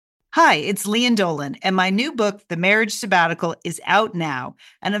Hi, it's Leanne Dolan, and my new book, The Marriage Sabbatical, is out now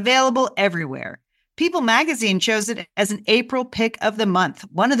and available everywhere. People magazine chose it as an April pick of the month,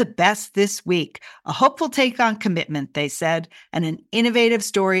 one of the best this week. A hopeful take on commitment, they said, and an innovative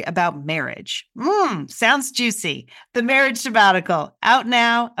story about marriage. Sounds juicy. The Marriage Sabbatical, out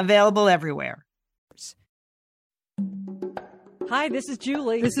now, available everywhere. Hi, this is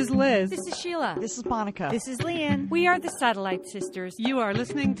Julie. This is Liz. This is Sheila. This is Monica. This is Leanne. We are the Satellite Sisters. You are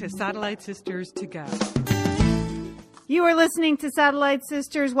listening to Satellite Sisters to Go. You are listening to Satellite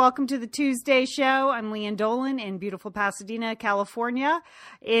Sisters. Welcome to the Tuesday show. I'm Leanne Dolan in beautiful Pasadena, California.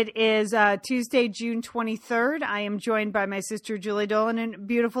 It is Tuesday, June 23rd. I am joined by my sister, Julie Dolan, in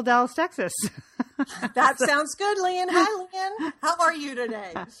beautiful Dallas, Texas. That sounds good, Leanne. Hi, Leanne. How are you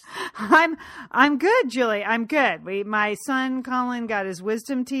today? I'm good, Julie. I'm good. My son, Colin, got his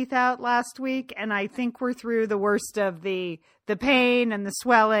wisdom teeth out last week, and I think we're through the worst of the pain and the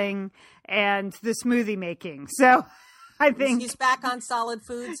swelling and the smoothie making. So I think he's back on solid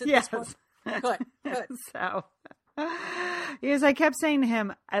foods at this point. Good. So, yes, I kept saying to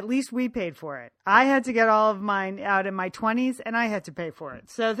him, at least we paid for it. I had to get all of mine out in my 20s, and I had to pay for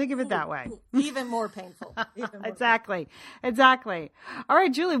it. So think of it that way. Even more painful. Exactly. All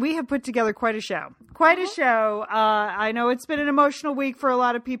right, Julie, we have put together quite a show. I know it's been an emotional week for a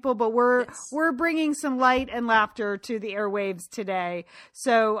lot of people, but we're bringing some light and laughter to the airwaves today.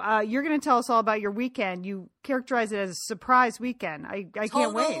 So you're going to tell us all about your weekend. You characterize it as a surprise weekend. I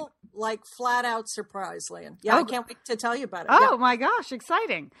can't wait. Like flat out surprise, Leanne. Yeah, I can't wait to tell you about it. Oh, my gosh.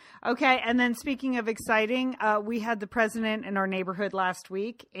 Exciting. Okay. And then speaking of exciting, we had the president in our neighborhood last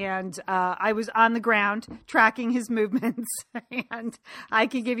week, and I was on the ground tracking his movements, and I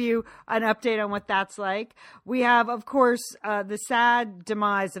can give you an update on what that's like. We have, of course, the sad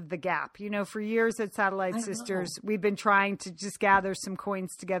demise of the Gap. You know, for years at Satellite Sisters, we've been trying to just gather some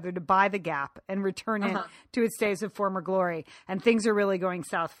coins together to buy the Gap and return it to its days of former glory. And things are really going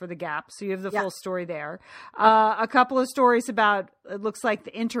south for the Gap. So you have the full story there. A couple of stories about, it looks like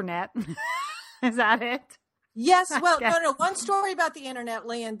the internet. Is that it? Yes. Well, no. One story about the internet,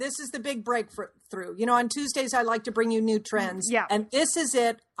 Leanne. This is the big breakthrough. You know, on Tuesdays, I like to bring you new trends. Yeah. And this is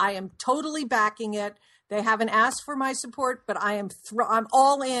it. I am totally backing it. They haven't asked for my support, but I'm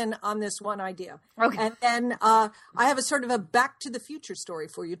all in on this one idea. Okay. And then I have a sort of a Back to the Future story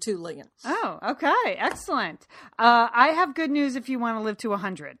for you too, Leanne. Oh, okay. Excellent. I have good news if you want to live to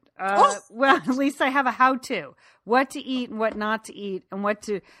 100. Well, at least I have a how-to. What to eat and what not to eat, and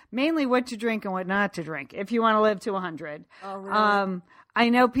mainly what to drink and what not to drink if you want to live to 100. Oh, really? I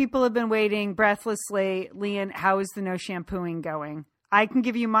know people have been waiting breathlessly. Leanne, how is the no shampooing going? I can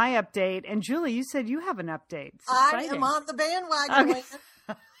give you my update. And Julie, you said you have an update. I am on the bandwagon. Okay.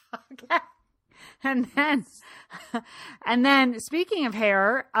 Okay. And then speaking of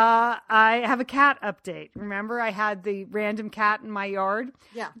hair, I have a cat update. Remember, I had the random cat in my yard.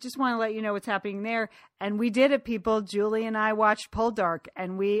 Yeah. Just want to let you know what's happening there. And we did it, people. Julie and I watched Poldark,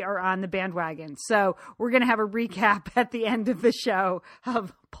 and we are on the bandwagon. So we're going to have a recap at the end of the show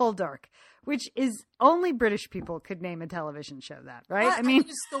of Poldark, which is only British people could name a television show that, right? I mean,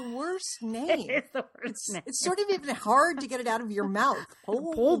 it's the worst name. It's the worst name. It's sort of even hard to get it out of your mouth.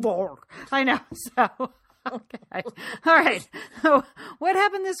 Poldark. I know. So, okay. All right. So what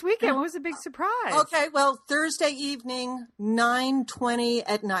happened this weekend? What was a big surprise? Okay. Well, Thursday evening, 9:20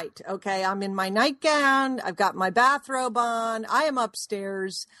 at night. Okay. I'm in my nightgown. I've got my bathrobe on. I am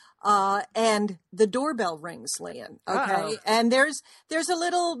upstairs. And the doorbell rings, Leanne. Okay. Uh-oh. And there's a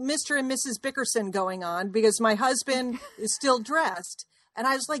little Mr. and Mrs. Bickerson going on because my husband is still dressed. And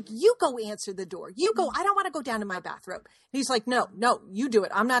I was like, you go answer the door. You go. I don't want to go down to my bathrobe. And he's like, no, you do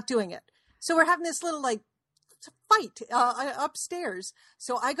it. I'm not doing it. So we're having this little fight upstairs.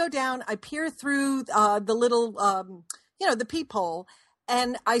 So I go down, I peer through the little, the peephole,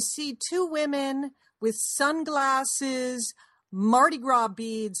 and I see two women with sunglasses, Mardi Gras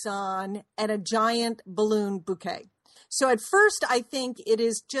beads on, and a giant balloon bouquet. So at first, I think it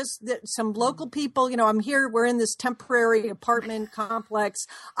is just that some local people, we're in this temporary apartment complex.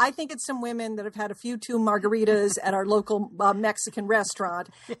 I think it's some women that have had a few too margaritas at our local Mexican restaurant,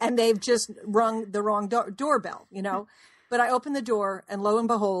 and they've just rung the wrong doorbell, But I open the door, and lo and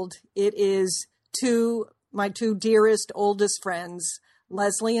behold, it is my two dearest, oldest friends,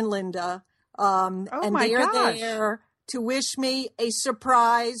 Leslie and Linda. And they are there to wish me a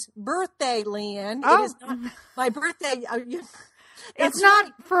surprise birthday, Leanne. Oh. It is not my birthday. It's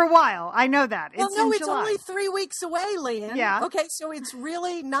not for a while. I know that. Well, it's only 3 weeks away, Leanne. Yeah. Okay, so it's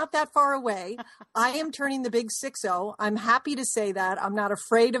really not that far away. I am turning the big 60. I'm happy to say that. I'm not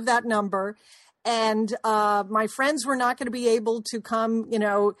afraid of that number. And my friends were not going to be able to come,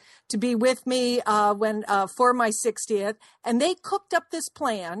 to be with me when for my 60th. And they cooked up this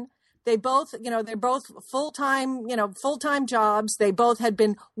plan. They both, they're both full-time jobs. They both had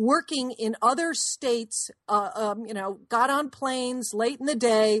been working in other states, got on planes late in the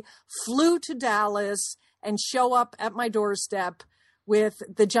day, flew to Dallas, and show up at my doorstep with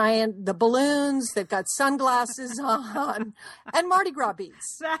the balloons. They've got sunglasses on and Mardi Gras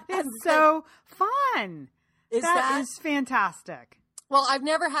beads. That is so fun. That is fantastic. Well, I've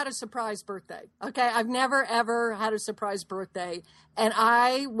never had a surprise birthday. Okay. I've never, ever had a surprise birthday. And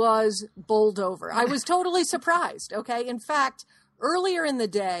I was bowled over. I was totally surprised. Okay. In fact, earlier in the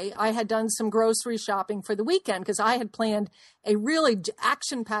day, I had done some grocery shopping for the weekend because I had planned a really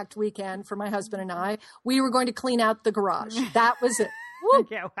action-packed weekend for my husband and I. We were going to clean out the garage. That was it. Woo.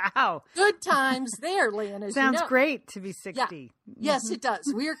 Yeah, wow. Good times there, Lynn. Sounds great to be 60. Yeah. Yes, it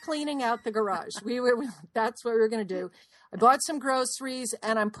does. We are cleaning out the garage. That's what we were going to do. I bought some groceries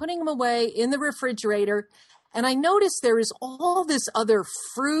and I'm putting them away in the refrigerator. And I noticed there is all this other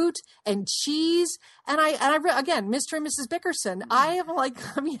fruit and cheese. And again, Mr. and Mrs. Bickerson, I'm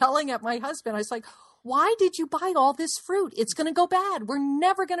yelling at my husband. I was like, why did you buy all this fruit? It's going to go bad. We're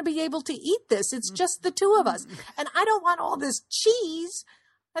never going to be able to eat this. It's just the two of us. And I don't want all this cheese.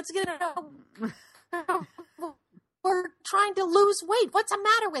 That's going to, we're trying to lose weight. What's the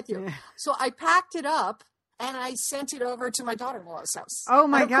matter with you? So I packed it up and I sent it over to my daughter-in-law's house. Oh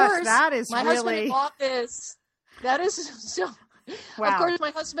my gosh, course, that is my husband had bought this. That is so. Wow. Of course,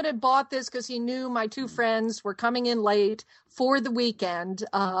 my husband had bought this because he knew my two friends were coming in late for the weekend.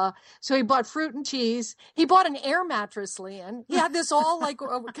 So he bought fruit and cheese. He bought an air mattress, Leanne. He had this all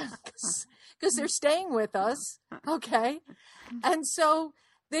because they're staying with us. Okay. And so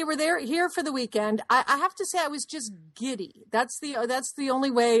they were here for the weekend. I have to say I was just giddy. That's the only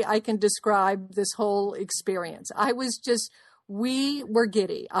way I can describe this whole experience. We were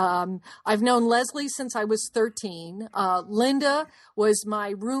giddy. I've known Leslie since I was 13. Linda was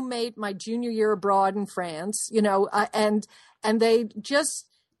my roommate my junior year abroad in France, and they just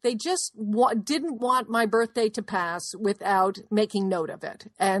didn't want my birthday to pass without making note of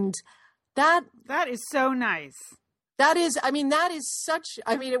it. And that is so nice.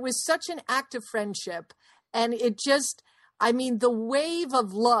 It was such an act of friendship, and it just, the wave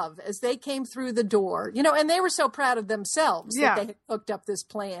of love as they came through the door, and they were so proud of themselves that they had hooked up this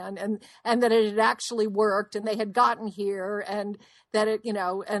plan and that it had actually worked and they had gotten here and that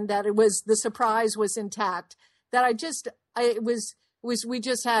the surprise was intact, that we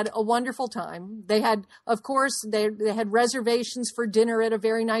just had a wonderful time. They had, of course, they had reservations for dinner at a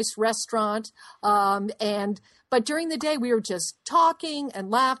very nice restaurant. But during the day we were just talking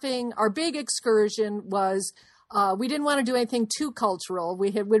and laughing. Our big excursion was, we didn't want to do anything too cultural.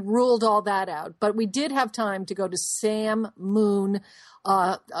 We'd ruled all that out, but we did have time to go to Sam Moon,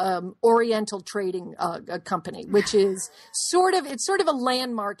 Oriental Trading Company, which is sort of a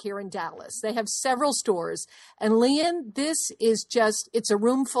landmark here in Dallas. They have several stores, and Leanne, it's a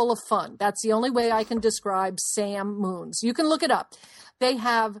room full of fun. That's the only way I can describe Sam Moon's. You can look it up. They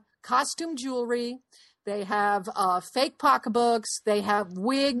have costume jewelry. They have fake pocketbooks. They have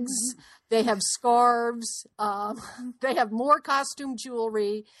wigs. They have scarves. They have more costume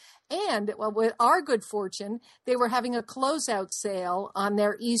jewelry. And with our good fortune, they were having a closeout sale on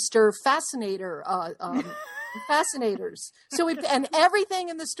their Easter fascinators. So and everything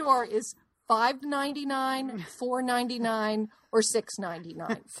in the store is $5.99, $4.99, or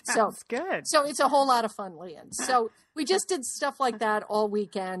 $6.99. Sounds good. So it's a whole lot of fun, Leanne. So we just did stuff like that all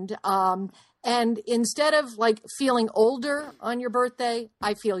weekend. And instead of feeling older on your birthday,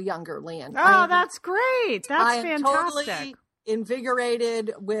 I feel younger, Leanne. Oh, that's great. That's fantastic. Totally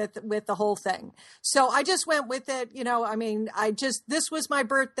invigorated with the whole thing. So I just went with it. This was my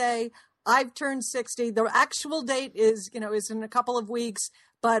birthday. I've turned 60. The actual date is in a couple of weeks,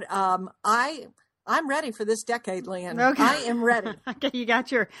 but I'm ready for this decade, Leanne. Okay. I am ready. Okay, you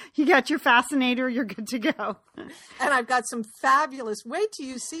got your fascinator. You're good to go. And I've got some fabulous. Wait till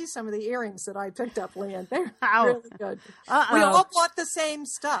you see some of the earrings that I picked up, Leanne. They're really good. Uh-oh. We all bought the same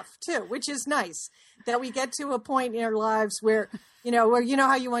stuff too, which is nice. That we get to a point in our lives where how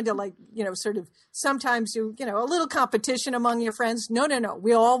you want to sort of sometimes a little competition among your friends. No.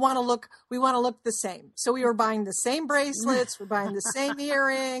 We all want to look. We want to look the same. So we were buying the same bracelets. We're buying the same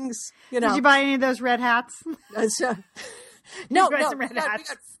earrings. Did you buy any of those red hats? No. We got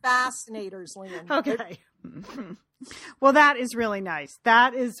fascinators, Leanne. Okay. Well, that is really nice.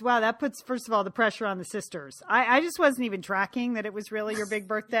 That is, wow, that puts, first of all, the pressure on the sisters. I just wasn't even tracking that it was really your big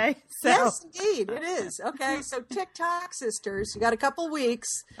birthday. So. Yes, indeed, it is. Okay, so TikTok sisters, you got a couple weeks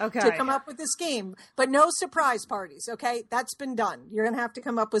to come up with a scheme, but no surprise parties, okay? That's been done. You're going to have to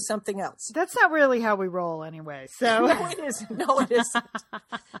come up with something else. That's not really how we roll anyway, so. No, it isn't. No, it isn't.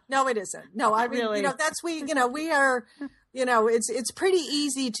 No, it isn't. No, I mean, Really? we are... it's pretty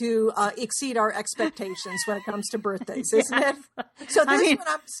easy to exceed our expectations when it comes to birthdays, isn't it? So this one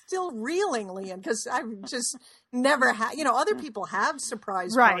I'm still reeling, Leanne, because I've just never had, other people have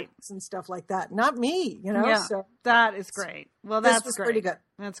surprise parties and stuff like that. Not me, Yeah, so that is great. Well, that's this was great. pretty good.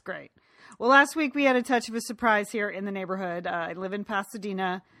 That's great. Well, last week we had a touch of a surprise here in the neighborhood. I live in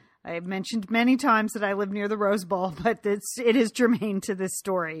Pasadena. I've mentioned many times that I live near the Rose Bowl, but it is germane to this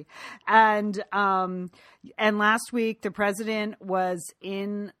story. And last week the president was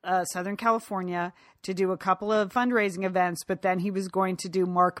in Southern California to do a couple of fundraising events, but then he was going to do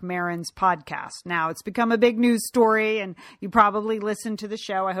Mark Maron's podcast. Now, it's become a big news story, and you probably listened to the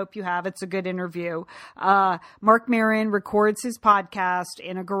show. I hope you have. It's a good interview. Mark Maron records his podcast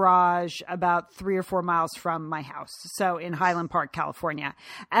in a garage about 3 or 4 miles from my house, so in Highland Park, California.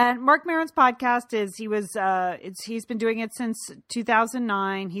 And Mark Maron's podcast he's been doing it since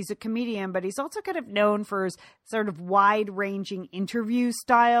 2009. He's a comedian, but he's also kind of known for his sort of wide-ranging interview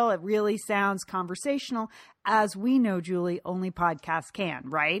style. It really sounds conversational. As we know, Julie, only podcasts can,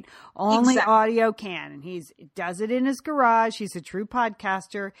 right? Only audio can. And he does it in his garage. He's a true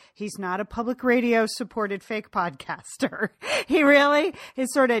podcaster. He's not a public radio supported fake podcaster. He really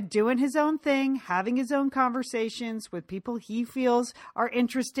is sort of doing his own thing, having his own conversations with people he feels are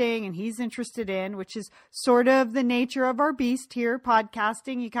interesting and he's interested in, which is sort of the nature of our beast here,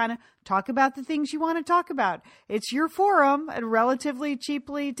 podcasting. You kind of talk about the things you want to talk about. It's your forum, and relatively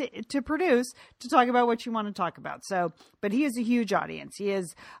cheaply to produce, to talk about what you want to talk about. So, but he has a huge audience. He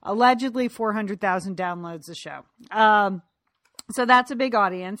has allegedly 400,000 downloads a show. So that's a big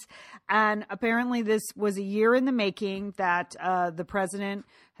audience. And apparently this was a year in the making that the president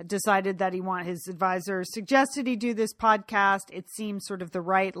had decided that his advisor suggested he do this podcast. It seemed sort of the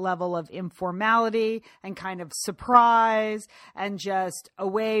right level of informality and kind of surprise and just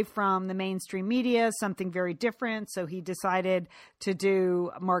away from the mainstream media, something very different. So he decided to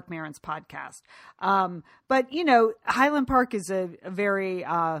do Mark Maron's podcast. But Highland Park is a very,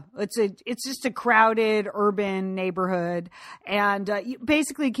 it's just a crowded urban neighborhood. And you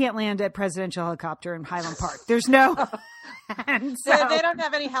basically can't land a presidential helicopter in Highland Park. There's no... And so, they don't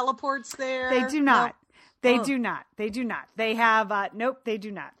have any heliports there. They do not. They do not. They do not. They have, nope, they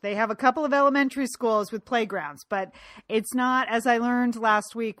do not. They have a couple of elementary schools with playgrounds, but it's not, as I learned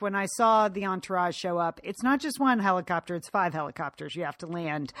last week when I saw the entourage show up, it's not just one helicopter, it's 5 helicopters you have to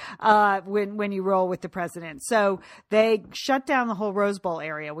land when you roll with the president. So they shut down the whole Rose Bowl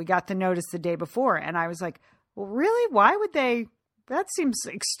area. We got the notice the day before, and I was like, well, really? Why would they? That seems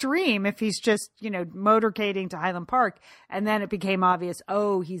extreme if he's just, motorcading to Highland Park. And then it became obvious,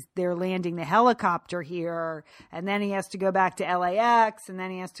 they're landing the helicopter here. And then he has to go back to LAX, and then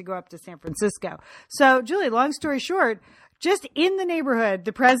he has to go up to San Francisco. So, Julie, long story short, just in the neighborhood,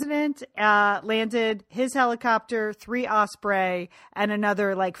 the president landed his helicopter, 3 Osprey, and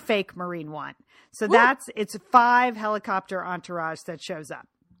another fake Marine one. So it's a 5 helicopter entourage that shows up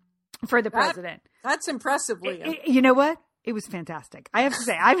for the president. That's impressive, Leah. You know what? It was fantastic. I have to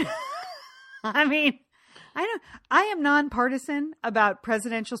say, I am nonpartisan about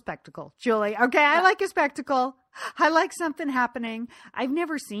presidential spectacle, Julie. Okay, I like a spectacle. I like something happening. I've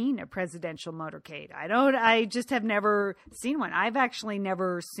never seen a presidential motorcade. I just have never seen one. I've actually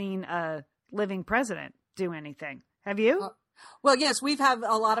never seen a living president do anything. Have you? Well, yes, we've had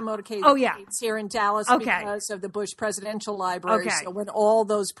a lot of motorcades here in Dallas because of the Bush Presidential Library. Okay. So when all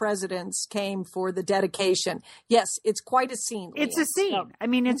those presidents came for the dedication, yes, it's quite a scene. It's a scene. So,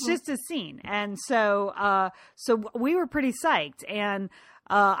 it's just a scene. And so we were pretty psyched. And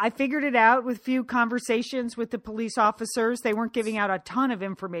I figured it out with a few conversations with the police officers. They weren't giving out a ton of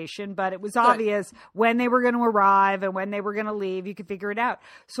information, but it was obvious when they were going to arrive and when they were going to leave. You could figure it out.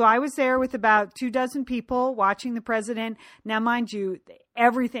 So I was there with about 24 people watching the president. Now, mind you,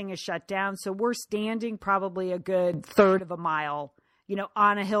 everything is shut down. So we're standing probably a good third of a mile,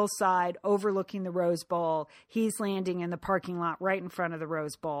 on a hillside overlooking the Rose Bowl. He's landing in the parking lot right in front of the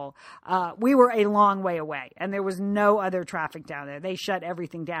Rose Bowl. We were a long way away, and there was no other traffic down there. They shut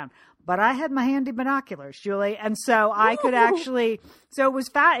everything down. But I had my handy binoculars, Julie, and so I could actually. So it was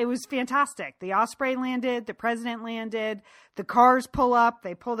It was fantastic. The Osprey landed. The president landed. The cars pull up.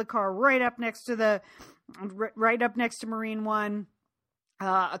 They pull the car right up next to Marine One.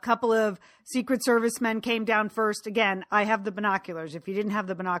 A couple of Secret Service men came down first. Again, I have the binoculars. If you didn't have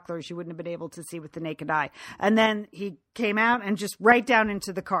the binoculars, you wouldn't have been able to see with the naked eye. And then he came out and just right down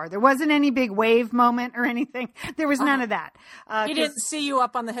into the car. There wasn't any big wave moment or anything. There was none of that. He didn't see you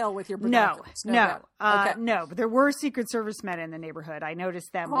up on the hill with your No. binoculars. No. But there were Secret Service men in the neighborhood. I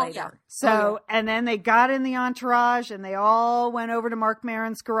noticed them later. Yeah. So, and then they got in the entourage and they all went over to Mark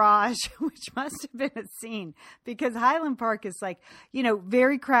Maron's garage, which must have been a scene because Highland Park is like,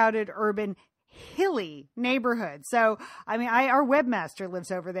 very crowded, urban, hilly neighborhood. So, I mean, our webmaster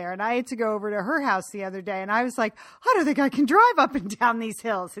lives over there and I had to go over to her house the other day and I was like, I don't think I can drive up and down these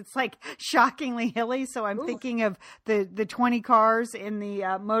hills. It's like shockingly hilly. So I'm thinking of the 20 cars in the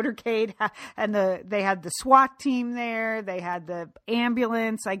motorcade and they had the SWAT team there. They had the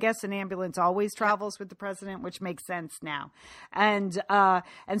ambulance. I guess an ambulance always travels with the president, which makes sense now. And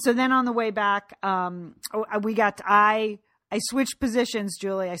so then on the way back, I switched positions,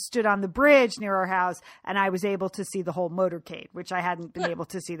 Julie. I stood on the bridge near our house and I was able to see the whole motorcade, which I hadn't been able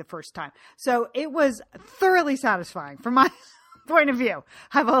to see the first time. So it was thoroughly satisfying from my point of view.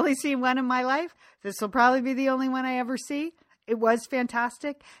 I've only seen one in my life. This will probably be the only one I ever see. It was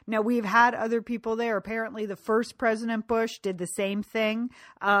fantastic. Now, we've had other people there. Apparently, the first President Bush did the same thing,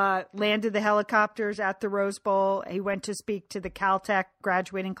 landed the helicopters at the Rose Bowl. He went to speak to the Caltech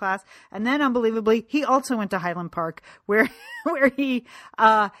graduating class. And then, unbelievably, he also went to Highland Park, where he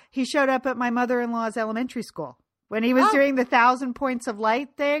showed up at my mother-in-law's elementary school when he was doing the 1,000 points of light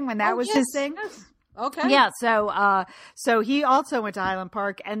thing, when that was his thing. Yes. Okay. Yeah. So he also went to Highland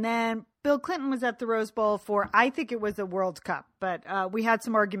Park, and then Bill Clinton was at the Rose Bowl for, I think it was a World Cup, but we had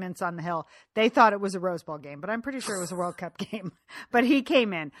some arguments on the Hill. They thought it was a Rose Bowl game, but I'm pretty sure it was a World Cup game. But he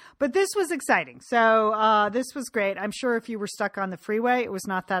came in. But this was exciting. So this was great. I'm sure if you were stuck on the freeway, it was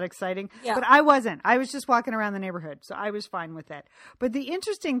not that exciting. Yeah. But I wasn't. I was just walking around the neighborhood, so I was fine with it. But the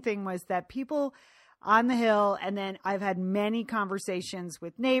interesting thing was that people on the Hill, and then I've had many conversations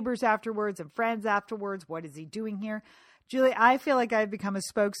with neighbors afterwards and friends afterwards. What is he doing here? Julie, I feel like I've become a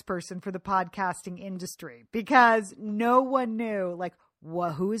spokesperson for the podcasting industry because no one knew, like,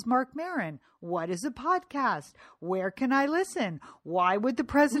 who is Mark Maron? What is a podcast? Where can I listen? Why would the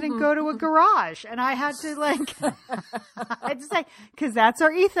president go to a garage? And I had to I had to say, because that's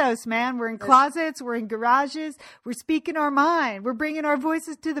our ethos, man. We're in closets. We're in garages. We're speaking our mind. We're bringing our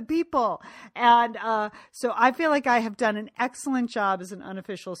voices to the people. And so I feel like I have done an excellent job as an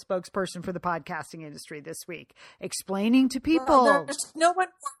unofficial spokesperson for the podcasting industry this week, explaining to people. Well,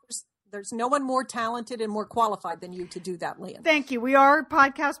 there's no one more talented and more qualified than you to do that, Leanne. Thank you. We are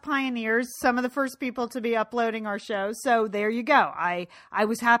podcast pioneers, some of the first people to be uploading our show. So there you go. I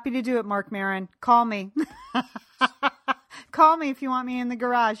was happy to do it, Mark Maron. Call me. Call me if you want me in the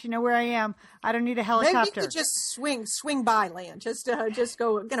garage. You know where I am. I don't need a helicopter. Maybe you could just swing by, Leanne. Just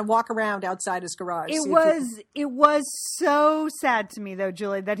go, walk around outside his garage. It was so sad to me, though,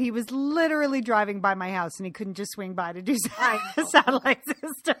 Julie, that he was literally driving by my house and he couldn't just swing by to do Satellite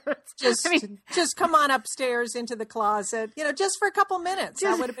Sisters. Just come on upstairs into the closet, just for a couple minutes.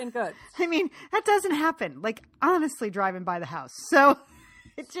 That would have been good. I mean, that doesn't happen. Like, honestly, driving by the house. So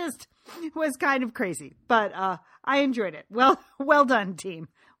it just was kind of crazy, but I enjoyed it. Well done, team.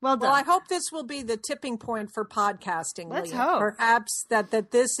 Well done. Well, I hope this will be the tipping point for podcasting. Let's Leah. hope. Perhaps that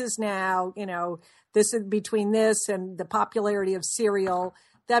this is now, this is between this and the popularity of Serial,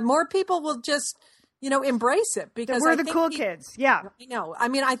 that more people will just, embrace it because we're the cool kids. Yeah. I know. I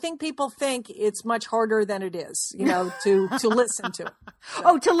mean, I think people think it's much harder than it is, to listen to. So.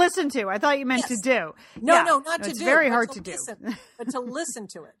 Oh, to listen to. I thought you meant to do. No, not to it's do. It's very hard to listen, do. But to listen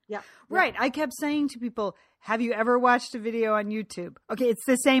to it. Yeah. Right. I kept saying to people, have you ever watched a video on YouTube? Okay, it's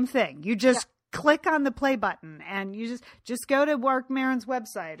the same thing. You just click on the play button and you just go to Mark Maron's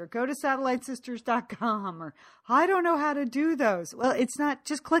website or go to satellitesisters.com or I don't know how to do those. Well, it's not,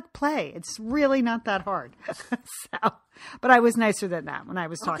 just click play. It's really not that hard. But I was nicer than that when I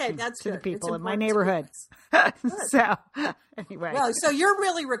was talking to the people in my neighborhood. So anyway. Well, so you're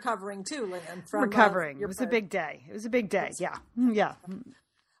really recovering too, Lynn. From recovering. It was a big day. It was a big day. Yeah. Yeah.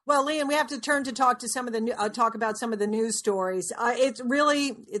 Well, Liam, we have to turn to talk about some of the news stories. I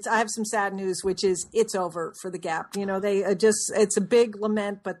have some sad news, which is it's over for the Gap. It's a big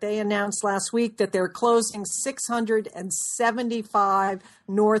lament, but they announced last week that they're closing 675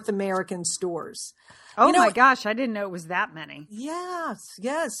 North American stores. Oh my gosh, I didn't know it was that many. Yes.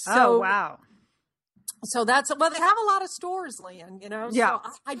 So, wow. So they have a lot of stores, Liam. Yeah.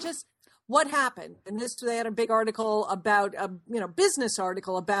 So what happened? And they had a big article about, business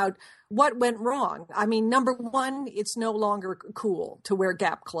article about what went wrong. I mean, number one, it's no longer cool to wear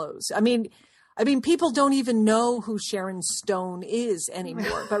Gap clothes. I mean, I mean, people don't even know who Sharon Stone is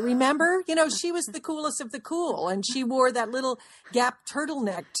anymore. But remember, she was the coolest of the cool. And she wore that little Gap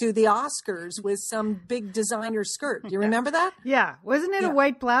turtleneck to the Oscars with some big designer skirt. Do you remember that? Yeah. Wasn't it a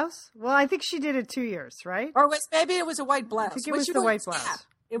white blouse? Well, I think she did it 2 years, right? Or maybe it was a white blouse. I think it was the white blouse. Gap.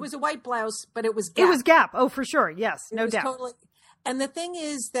 It was a white blouse, but it was Gap. It was Gap. Oh, for sure. Yes. No doubt. Totally. And the thing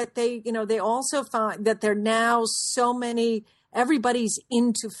is that they also find that there are now so many, everybody's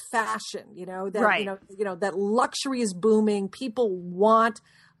into fashion, that, right. That luxury is booming. People want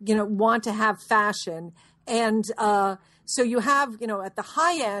to have fashion. And so you have, at the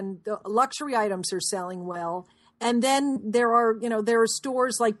high end, the luxury items are selling well. And then there are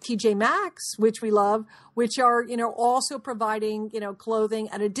stores like TJ Maxx, which we love, which are, also providing, clothing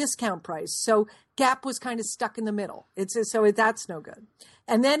at a discount price. So Gap was kind of stuck in the middle. So that's no good.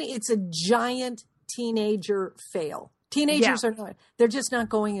 And then it's a giant teenager fail. Teenagers they're just not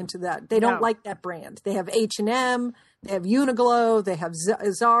going into that. They don't like that brand. They have H&M, they have Uniqlo, they have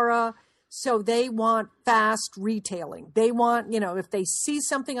Zara. So they want fast retailing. They want, if they see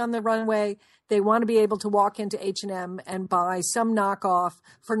something on the runway, they want to be able to walk into H&M and buy some knockoff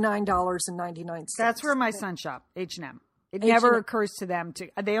for $9.99. That's where my son shop, H&M. It never occurs to them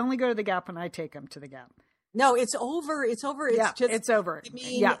they only go to the Gap when I take them to the Gap. No, it's over. It's over. It's over. I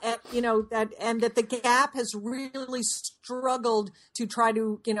mean, that the Gap has really struggled to try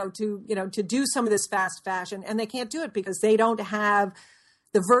to do some of this fast fashion, and they can't do it because they don't have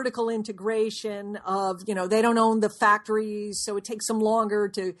the vertical integration of, they don't own the factories. So it takes them longer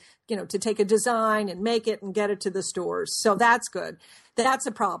to take a design and make it and get it to the stores. So that's good. That's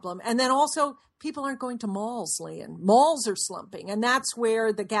a problem. And then also people aren't going to malls, Lian. Malls are slumping. And that's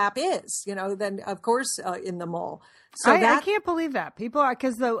where the Gap is, then of course in the mall. So I can't believe that people are,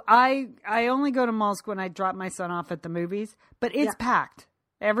 because I only go to malls when I drop my son off at the movies, but it's packed.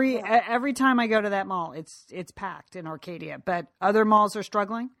 Every time I go to that mall, it's packed in Arcadia, but other malls are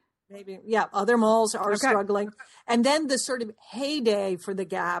struggling. Maybe, other malls are struggling. And then the sort of heyday for the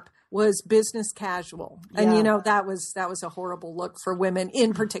Gap was business casual. And, that was a horrible look for women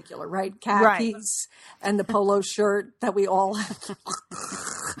in particular, right? Khakis and the polo shirt that we all have.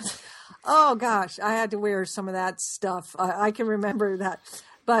 Oh, gosh, I had to wear some of that stuff. I can remember that.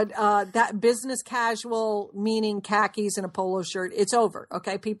 But that business casual, meaning khakis and a polo shirt, it's over.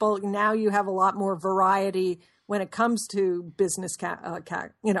 Okay, people, now you have a lot more variety when it comes to business casual.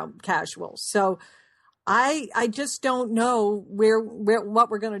 So I just don't know what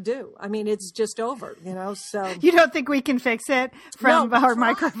we're going to do. I mean, it's just over, so. You don't think we can fix it from our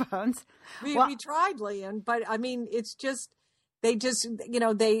microphones? We tried, Lian, but I mean, it's just. They just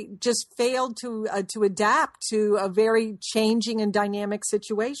failed to adapt to a very changing and dynamic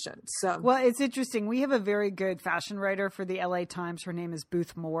situation. So, well, it's interesting. We have a very good fashion writer for the LA Times. Her name is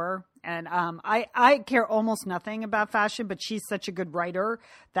Booth Moore. And I care almost nothing about fashion, but she's such a good writer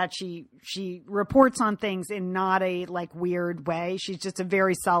that she reports on things in not a weird way. She's just a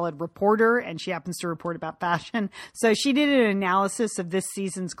very solid reporter, and she happens to report about fashion. So she did an analysis of this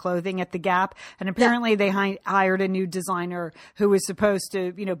season's clothing at the Gap, and apparently they hired a new designer who was supposed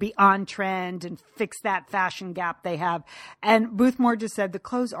to be on trend and fix that fashion gap they have. And Booth Moore just said the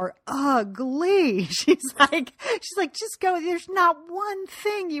clothes are ugly. She's like just go. There's not one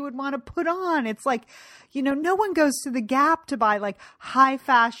thing you would want to put on. It's like, no one goes to the Gap to buy high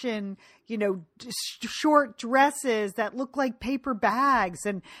fashion, short dresses that look like paper bags.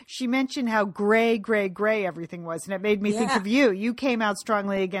 And she mentioned how gray everything was. And it made me think of you. You came out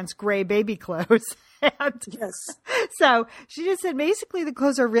strongly against gray baby clothes. And yes. So she just said, basically, the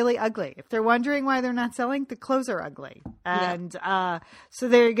clothes are really ugly. If they're wondering why they're not selling, the clothes are ugly. And so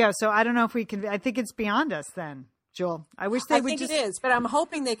there you go. So I don't know if we can, I think it's beyond us then. Joel, I wish they would just. I think it is, but I'm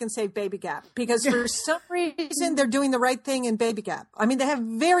hoping they can save Baby Gap because for some reason they're doing the right thing in Baby Gap. I mean, they have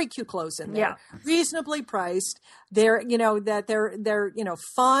very cute clothes in there, reasonably priced. They're, they're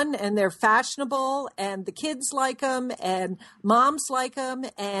fun and they're fashionable, and the kids like them, and moms like them,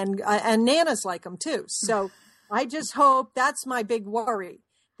 and nanas like them too. So I just hope, that's my big worry,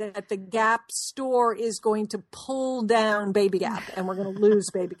 that the Gap store is going to pull down Baby Gap and we're going to lose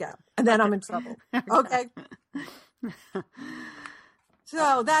Baby Gap. And then I'm in trouble. Okay.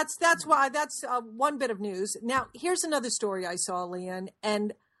 So that's one bit of news. Now, here's another story I saw, Lian,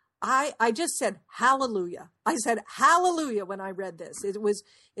 and I just said, hallelujah. I said, hallelujah when I read this.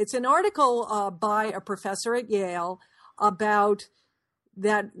 It's an article by a professor at Yale about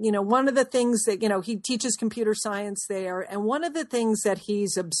that, one of the things that, he teaches computer science there. And one of the things that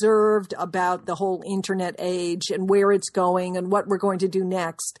he's observed about the whole internet age and where it's going and what we're going to do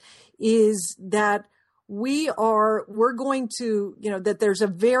next is that we're going to, that there's a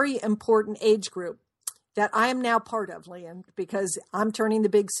very important age group that I am now part of, Lian, because I'm turning the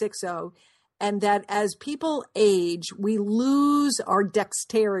big 6-0. And that as people age, we lose our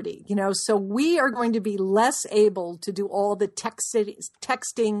dexterity, so we are going to be less able to do all the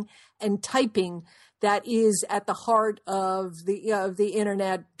texting and typing that is at the heart of the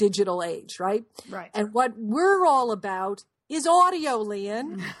internet digital age, right? Right. And what we're all about is audio,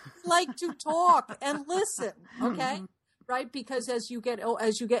 Lian. Like to talk and listen, okay? Right? Because as you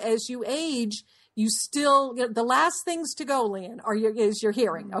age, you still, the last things to go, Lian, is your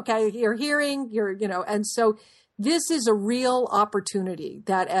hearing, okay? Your hearing, and so this is a real opportunity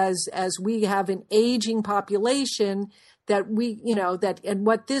that as we have an aging population that and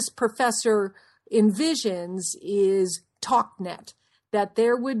what this professor envisions is TalkNet, that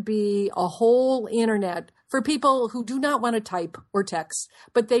there would be a whole internet for people who do not want to type or text,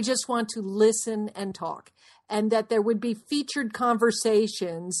 but they just want to listen and talk. And that there would be featured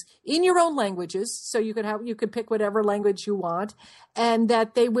conversations in your own languages. So you could pick whatever language you want, and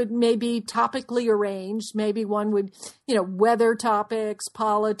that they would maybe topically arranged. Maybe one would, weather topics,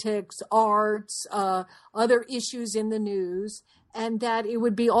 politics, arts, other issues in the news, and that it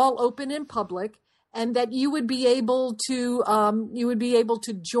would be all open and public, and that you would be able to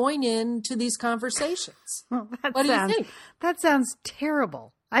join in to these conversations. Well, what do you think? That sounds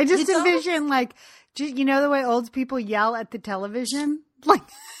terrible. I just envision the way old people yell at the television? Like,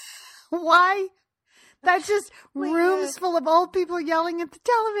 why? That's just rooms full of old people yelling at the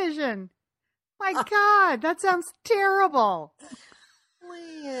television. My God, that sounds terrible.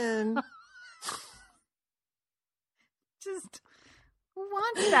 Lian. Just, who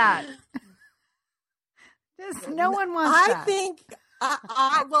wants that? No one wants that. I think...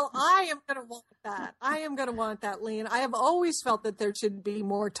 I am going to want that. I am going to want that, Lian. I have always felt that there should be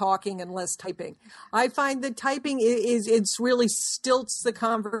more talking and less typing. I find that typing it's really stilts the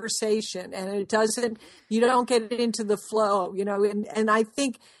conversation, and you don't get into the flow, and I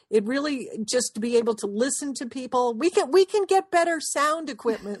think it really just to be able to listen to people. We can get better sound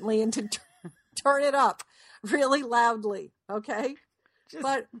equipment, Lian, to turn it up really loudly. Okay.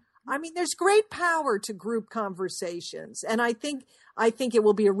 But I mean, there's great power to group conversations, and I think it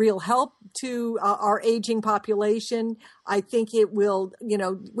will be a real help to our aging population. I think it will,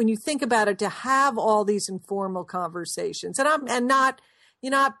 when you think about it, to have all these informal conversations, and not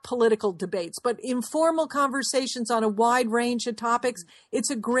political debates, but informal conversations on a wide range of topics.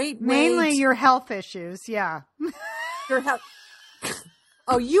 It's a great way. Mainly your health issues, yeah. Your health.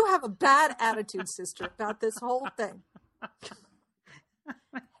 Oh, you have a bad attitude, sister, about this whole thing.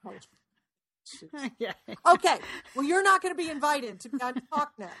 Yeah. Okay. Well, you're not going to be invited to be on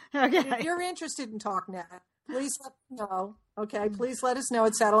TalkNet. Okay. If you're interested in TalkNet, please let me know. Okay. Please let us know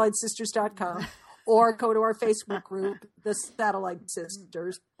at satellitesisters.com or go to our Facebook group, The Satellite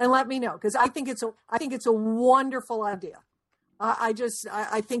Sisters, and let me know, because I think it's a wonderful idea. I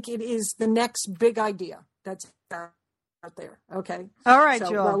think it is the next big idea that's out there. Okay. All right, so,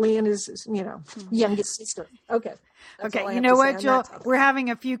 Jewel. Well, Lian is, youngest sister. Okay. That's okay. You know what, Jewel? We're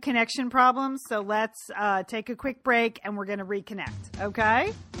having a few connection problems, so let's take a quick break and we're going to reconnect.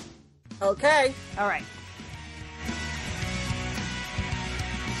 Okay. Okay. All right.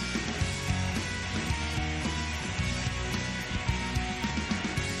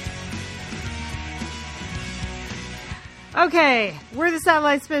 Okay, we're the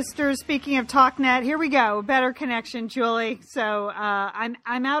Satellite Sisters. Speaking of TalkNet, here we go. Better connection, Julie. So I'm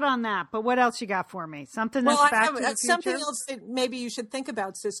out on that. But what else you got for me? Something that's back to the future? Something else that maybe you should think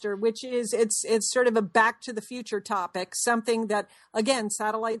about, sister, which is it's sort of a back to the future topic. Something that, again,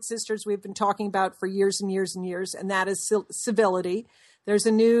 Satellite Sisters we've been talking about for years and years and years, and that is civility. There's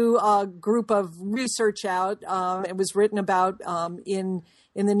a new group of research out. It was written about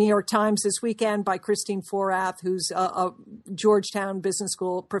in the New York Times this weekend by Christine Forath, who's a Georgetown Business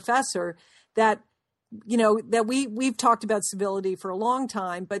School professor, that we've talked about civility for a long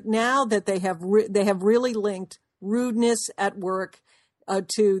time, but now that they have really linked rudeness at work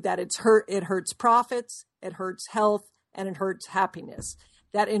to that it hurts profits, it hurts health, and it hurts happiness.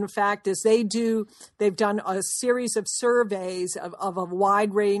 That in fact, they've done a series of surveys of a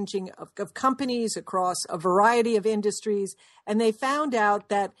wide ranging of companies across a variety of industries. And they found out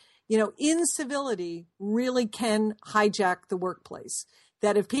that, incivility really can hijack the workplace.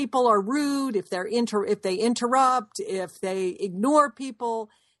 That if people are rude, if they interrupt, if they ignore people,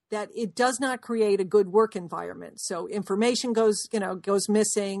 that it does not create a good work environment. So information goes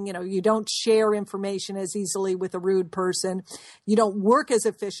missing. You don't share information as easily with a rude person. You don't work as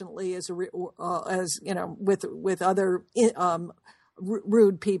efficiently with other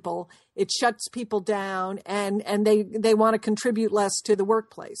rude people. It shuts people down, and they want to contribute less to the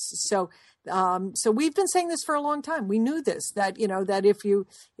workplace. So we've been saying this for a long time. We knew this, that that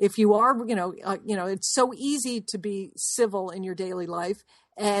if you are it's so easy to be civil in your daily life,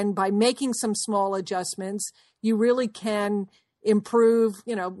 and by making some small adjustments, you really can improve,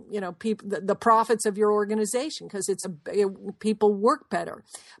 people, the profits of your organization, because people work better.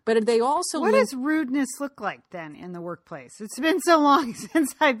 But they also what does rudeness look like then in the workplace? It's been so long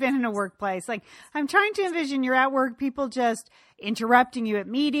since I've been in a workplace. Like, I'm trying to envision you're at work, people just interrupting you at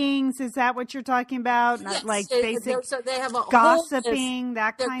meetings. Is that what you're talking about? Not yes, like basic so they have a gossiping,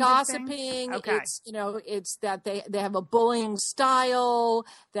 that they're kind gossiping. of thing. Okay. It's that they have a bullying style,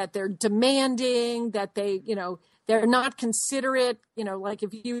 that they're demanding, that they're not considerate, like if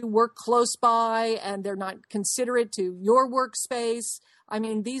you work close by and they're not considerate to your workspace. I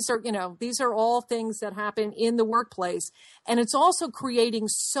mean, these are all things that happen in the workplace. And it's also creating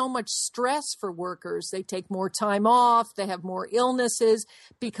so much stress for workers. They take more time off. They have more illnesses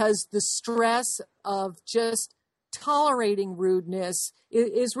because the stress of just tolerating rudeness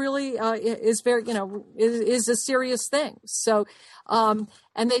is really is very is a serious thing. So and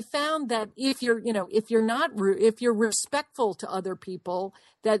they found that if you're not rude, if you're respectful to other people,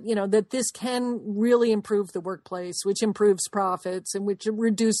 that that this can really improve the workplace, which improves profits and which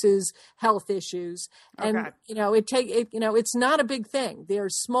reduces health issues. And it's not a big thing. There are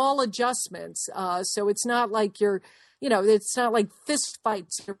small adjustments, so it's not like it's not like fist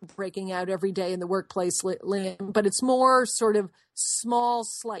fights are breaking out every day in the workplace, Lynn, but it's more sort of small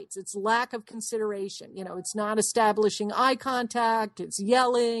slights. It's lack of consideration. It's not establishing eye contact. It's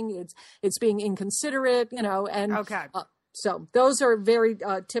yelling. It's being inconsiderate, and okay. So those are very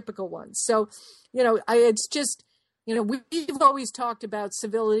typical ones. So, it's just, we've always talked about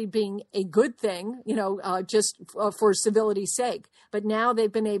civility being a good thing, just for civility's sake. But now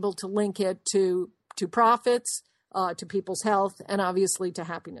they've been able to link it to profits, to people's health, and obviously to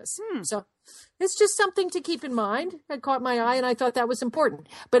happiness. So it's just something to keep in mind. It caught my eye, and I thought that was important.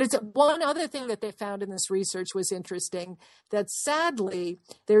 But it's one other thing that they found in this research was interesting, that sadly,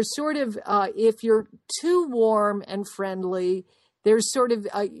 there's sort of, if you're too warm and friendly, there's sort of,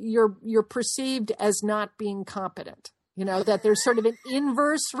 you're perceived as not being competent. That there's sort of an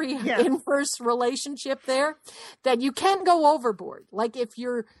inverse relationship there, that you can go overboard. Like if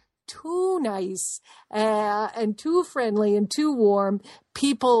you're too nice and too friendly and too warm,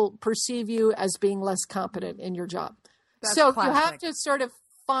 people perceive you as being less competent in your job. That's so classic. You have to sort of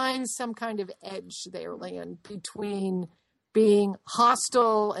find some kind of edge there, Lynn, between being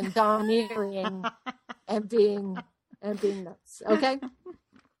hostile and domineering and being nuts. Okay.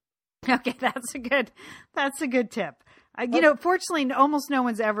 Okay, that's a good tip. Fortunately, almost no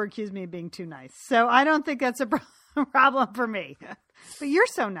one's ever accused me of being too nice, so I don't think that's a problem for me. But you're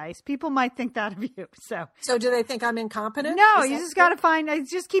so nice. People might think that of you. So do they think I'm incompetent? No, you just got to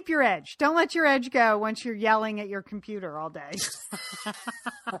just keep your edge. Don't let your edge go once you're yelling at your computer all day.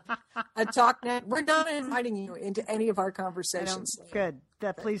 We're not inviting you into any of our conversations. Good.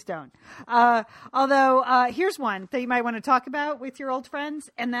 Please don't. Although here's one that you might want to talk about with your old friends,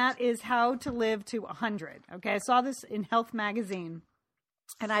 and that is how to live to 100. Okay, I saw this in Health Magazine.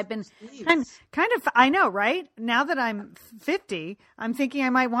 And I've been kind of, I know, right? Now that I'm 50, I'm thinking I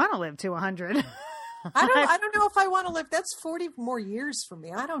might want to live to 100. I don't know if I want to live. That's 40 more years for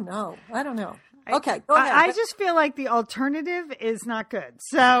me. I don't know. Okay, go ahead. I just feel like the alternative is not good.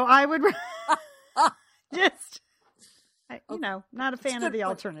 So I would just, not a fan of the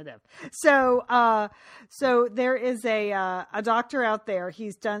alternative. So there is a doctor out there.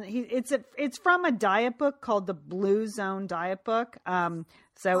 It's from a diet book called the Blue Zone Diet Book. I'll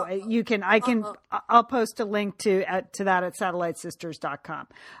post a link to that at satellitesisters.com.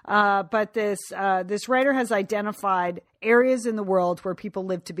 But this writer has identified areas in the world where people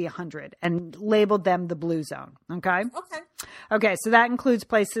live to be 100 and labeled them the Blue Zone. Okay. So that includes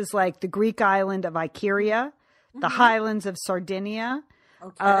places like the Greek island of Icaria, the highlands of Sardinia,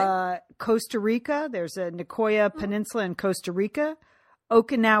 Costa Rica. There's a Nicoya Peninsula in Costa Rica,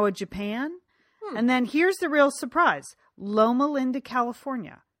 Okinawa, Japan. And then here's the real surprise. Loma Linda,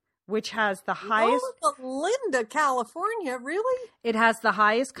 California, which has the highest... Loma Linda, California, really? It has the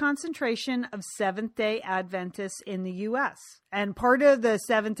highest concentration of Seventh-day Adventists in the U.S. And part of the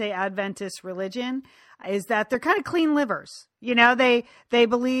Seventh-day Adventist religion, is that they're kind of clean livers. You know, they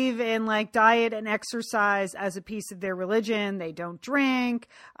believe in like diet and exercise as a piece of their religion. They don't drink.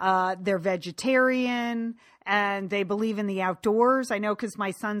 They're vegetarian, and they believe in the outdoors. I know because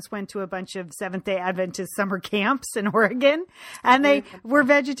my sons went to a bunch of Seventh-day Adventist summer camps in Oregon, and they were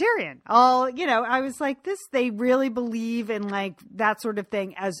vegetarian. I was like, they really believe in like that sort of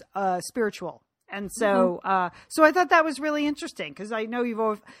thing as spiritual. And so, so I thought that was really interesting because I know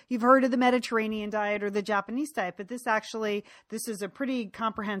you've heard of the Mediterranean diet or the Japanese diet, but this is a pretty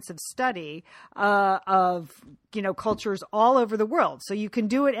comprehensive study of cultures all over the world. So you can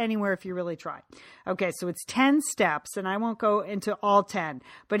do it anywhere if you really try. Okay, so it's 10 steps, and I won't go into all 10,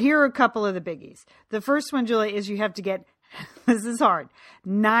 but here are a couple of the biggies. The first one, Julie, is you have to get this is hard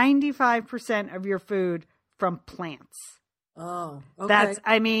 95% of your food from plants. Oh,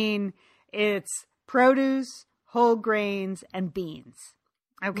 okay. It's produce, whole grains, and beans.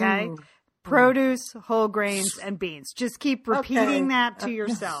 Okay? Produce, whole grains, and beans. Just keep repeating that to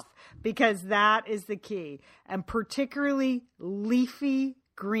yourself because that is the key. And particularly leafy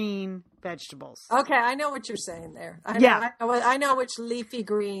green vegetables. Okay, I know what you're saying there. I know which leafy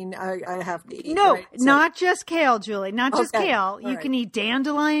green I have to eat. No, right? not just kale, Julie. Not just kale. All you can eat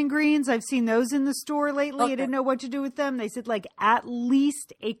dandelion greens. I've seen those in the store lately. I didn't know what to do with them. They said like at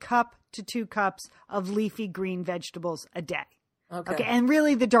least a cup to 2 cups of leafy green vegetables a day. Okay, and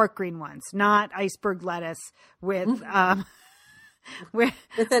really the dark green ones, not iceberg lettuce with with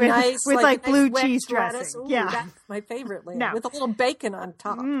blue cheese dressing. Ooh, that's my favorite. No. With a little bacon on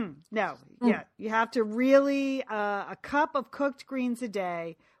top. Yeah, you have to really a cup of cooked greens a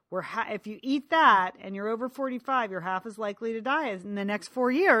day. If you eat that and you're over 45, you're half as likely to die in the next 4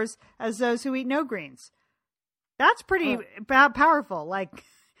 years as those who eat no greens. That's pretty powerful. Like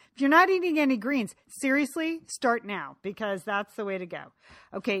if you're not eating any greens, seriously, start now because that's the way to go.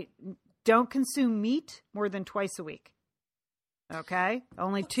 Okay, don't consume meat more than twice a week. Okay,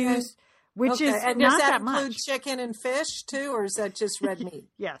 only 2, which is and not does that include much. Chicken and fish too, or is that just red meat?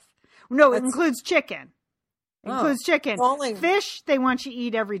 Yes, no, it includes chicken. Includes chicken. Fish, they want you to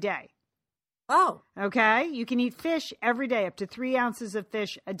eat every day. Oh, okay. You can eat fish every day, up to 3 ounces of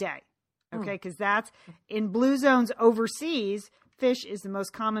fish a day. Okay, because that's in blue zones overseas. Fish is the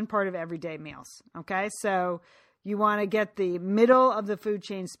most common part of everyday meals. Okay, so you want to get the middle of the food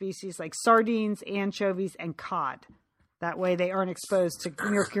chain species like sardines, anchovies, and cod. That way they aren't exposed to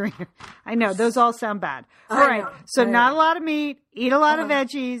mercury. I know, those all sound bad. All right, so not a lot of meat. Eat a lot of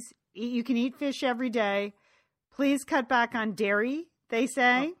veggies. You can eat fish every day. Please cut back on dairy, they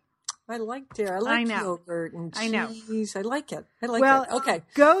say. I like dairy. I like yogurt and cheese. I like it. Okay.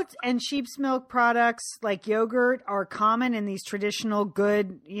 Goat and sheep's milk products like yogurt are common in these traditional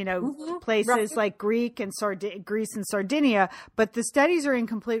good, places like Greece and Sardinia. But the studies are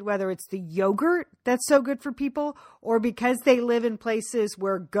incomplete whether it's the yogurt that's so good for people or because they live in places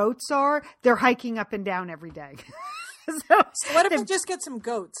where goats are, they're hiking up and down every day. So what if we just get some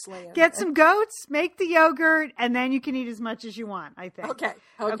goats, Leah? Get some goats, make the yogurt, and then you can eat as much as you want, I think.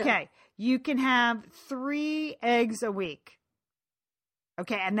 Okay. You can have 3 eggs a week.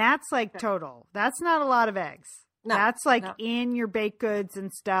 Okay, and that's like total. That's not a lot of eggs. No, that's like in your baked goods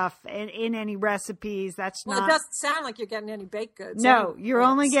and stuff, and in any recipes. That's not. Well, it doesn't sound like you're getting any baked goods. No, you're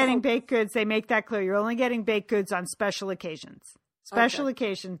only getting baked goods. They make that clear. You're only getting baked goods on special occasions. Special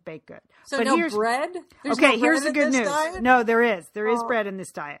occasions baked good. So but no bread? There's here's the good news. Diet? No, there is. There is bread in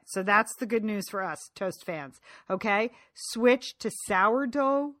this diet. So that's the good news for us, toast fans. Okay? Switch to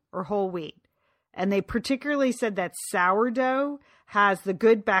sourdough or whole wheat. And they particularly said that sourdough has the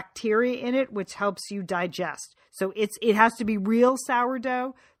good bacteria in it, which helps you digest. So it has to be real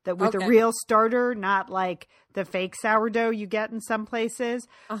sourdough that with a real starter, not like the fake sourdough you get in some places.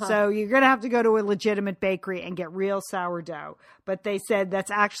 So you're going to have to go to a legitimate bakery and get real sourdough. But they said that's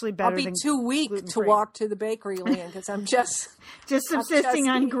actually better than I'll be too weak gluten-free. To walk to the bakery, Leanne, because I'm just subsisting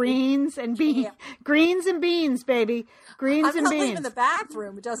on greens and beans. Yeah. Greens and beans, baby. Greens and beans. I'm not leaving the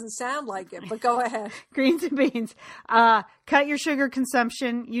bathroom. It doesn't sound like it, but go ahead. Greens and beans. Cut your sugar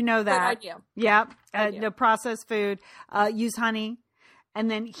consumption. You know that. Good idea. Yeah. No processed food. Use honey. And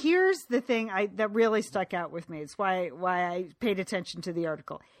then here's the thing that really stuck out with me. It's why I paid attention to the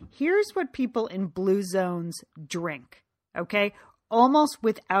article. Here's what people in blue zones drink. Okay? Almost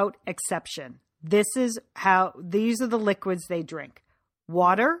without exception. These are the liquids they drink.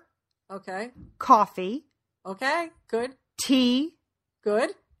 Water. Okay. Coffee. Okay. Good. Tea.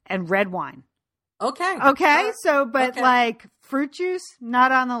 Good. And red wine. Okay. Okay. So, but like fruit juice,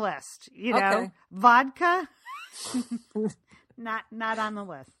 not on the list. Vodka. Not on the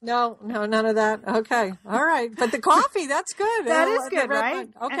list. No, none of that. Okay. All right. But the coffee, that's good. That is good, right?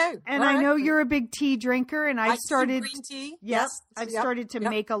 Okay. And I know you're a big tea drinker, and I've started green tea. Yes, I've started to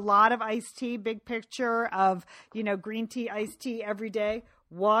make a lot of iced tea. Big picture of, green tea, iced tea every day.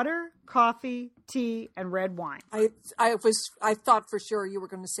 Water, coffee, tea, and red wine. I thought for sure you were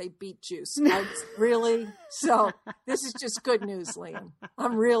going to say beet juice. Really? So this is just good news, Liam.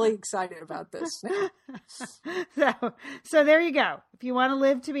 I'm really excited about this. So there you go. If you want to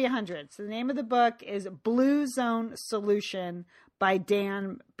live to be 100. So the name of the book is Blue Zone Solution by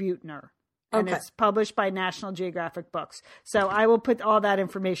Dan Buettner. And it's published by National Geographic Books. So I will put all that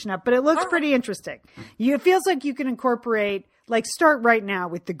information up. But it looks pretty interesting. It feels like you can incorporate, start right now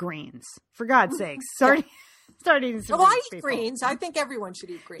with the greens. For God's sakes. Start eating some greens. I eat greens. I think everyone should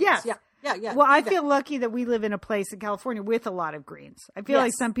eat greens. Yes. Yeah. Well, I feel lucky that we live in a place in California with a lot of greens. I feel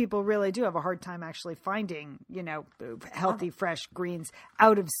like some people really do have a hard time actually finding, healthy, fresh greens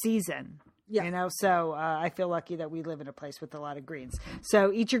out of season. Yeah. So I feel lucky that we live in a place with a lot of greens.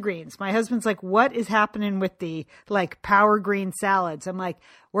 So eat your greens. My husband's like, what is happening with the power green salads? I'm like,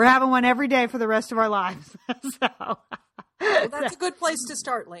 we're having one every day for the rest of our lives. Well, that's a good place to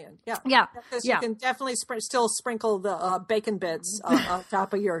start, Lan. Yeah. Because you can definitely still sprinkle the bacon bits on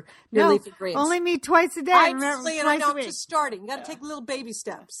top of your leafy greens. Only me twice a day. I'm just starting. You got to take little baby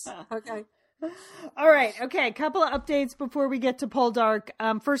steps. Okay. All right. Okay. A couple of updates before we get to Poldark.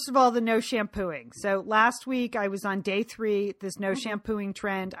 First of all, the no shampooing. So last week I was on day 3, this no shampooing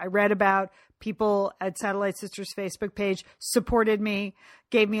trend. I read about people at Satellite Sisters Facebook page supported me,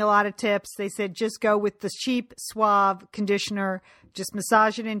 gave me a lot of tips. They said, just go with the cheap Suave conditioner, just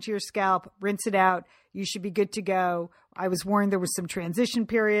massage it into your scalp, rinse it out. You should be good to go. I was warned there was some transition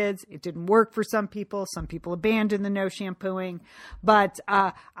periods. It didn't work for some people. Some people abandoned the no shampooing. But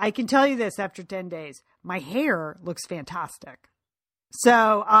I can tell you this after 10 days, my hair looks fantastic.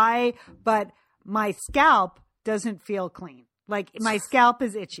 But my scalp doesn't feel clean. My scalp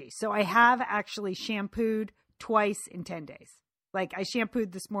is itchy. So I have actually shampooed twice in 10 days. I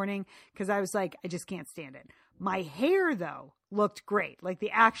shampooed this morning because I was like, I just can't stand it. My hair, though, looked great,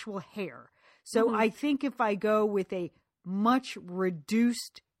 the actual hair. So I think if I go with a much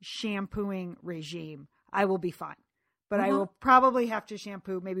reduced shampooing regime, I will be fine. But I will probably have to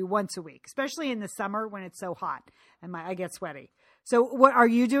shampoo maybe once a week, especially in the summer when it's so hot and I get sweaty. So what are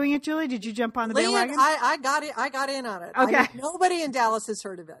you doing it, Julie? Did you jump on the bandwagon? I got it. I got in on it. Okay. Nobody in Dallas has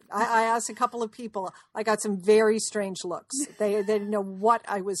heard of it. I asked a couple of people. I got some very strange looks. They didn't know what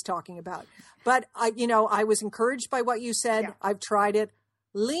I was talking about. But I was encouraged by what you said. Yeah. I've tried it.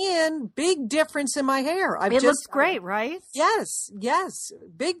 Leanne, big difference in my hair. It looks great, right? Yes,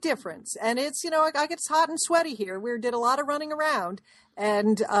 big difference. And it's, I get hot and sweaty here. We did a lot of running around,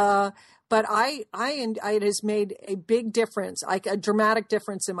 and but it has made a big difference, a dramatic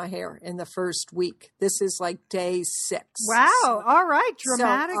difference in my hair in the first week. This is day 6. Wow! All right,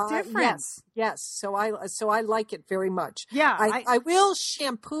 dramatic difference. Yes. So I like it very much. Yeah, I will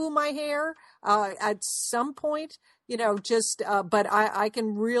shampoo my hair at some point. But I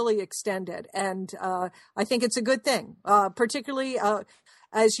can really extend it. And I think it's a good thing, particularly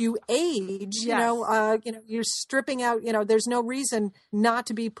as you age, you're stripping out, there's no reason not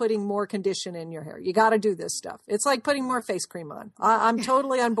to be putting more condition in your hair. You got to do this stuff. It's like putting more face cream on. I'm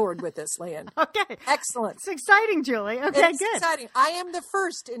totally on board with this, Leanne. Okay. Excellent. It's exciting, Julie. Okay, it's good. Exciting. I am the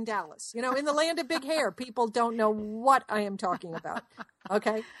first in Dallas. In the land of big hair, people don't know what I am talking about.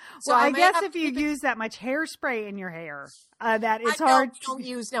 Okay. So I guess if you use that much hairspray in your hair, that it's hard. Don't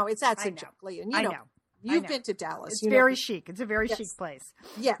use. That's a joke, Leanne. I know. You've been to Dallas. It's very chic. It's a very chic place.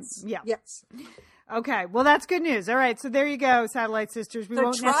 Yes. Yeah. Yes. Okay. Well, that's good news. All right. So there you go, Satellite Sisters.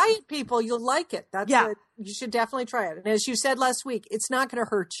 Try it, people. You'll like it. You should definitely try it. And as you said last week, it's not going to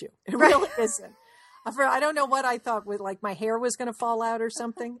hurt you. It really isn't. I don't know what I thought with my hair was going to fall out or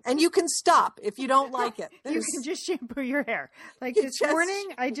something. And you can stop if you don't like it. You can just shampoo your hair. This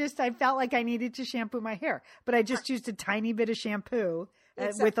morning, I felt like I needed to shampoo my hair, but I just used a tiny bit of shampoo.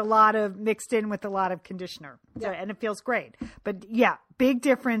 With a lot of mixed in with a lot of conditioner. So, and it feels great. But big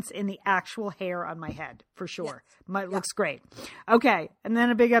difference in the actual hair on my head for sure. Looks great. Okay. And then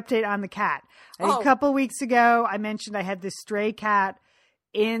a big update on the cat. A couple of weeks ago, I mentioned I had this stray cat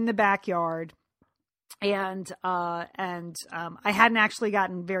in the backyard. And I hadn't actually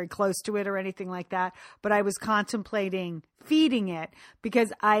gotten very close to it or anything like that, but I was contemplating feeding it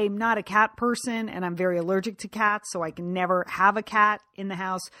because I'm not a cat person and I'm very allergic to cats. So I can never have a cat in the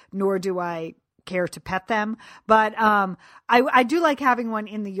house, nor do I care to pet them. But, I do like having one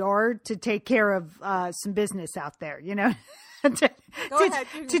in the yard to take care of, some business out there,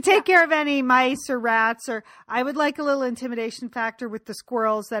 to take care of any mice or rats, or I would like a little intimidation factor with the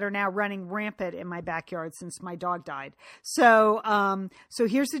squirrels that are now running rampant in my backyard since my dog died. So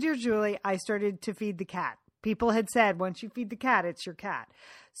here's the deal, Julie. I started to feed the cat. People had said, once you feed the cat, it's your cat.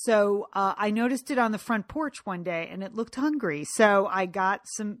 So I noticed it on the front porch one day and it looked hungry. So I got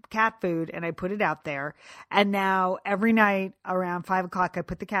some cat food and I put it out there. And now every night around 5 o'clock, I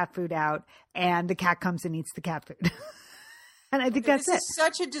put the cat food out and the cat comes and eats the cat food. And I think that's it. This is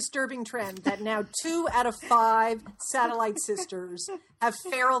such a disturbing trend that now 2 out of 5 satellite sisters have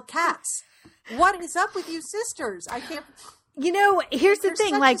feral cats. What is up with you sisters? I can't... You know, here's the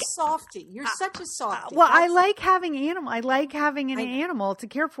thing, like a softie. You're such a softie. Well, I like having an animal to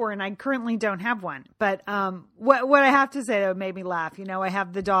care for, and I currently don't have one. But what I have to say though made me laugh. You know, I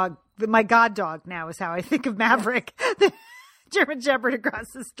have the dog, my god dog now is how I think of Maverick, the German Shepherd across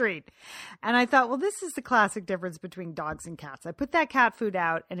the street. And I thought, well, this is the classic difference between dogs and cats. I put that cat food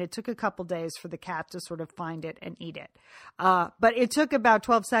out, and it took a couple days for the cat to sort of find it and eat it. But it took about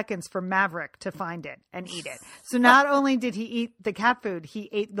 12 seconds for Maverick to find it and eat it. So not only did he eat the cat food, he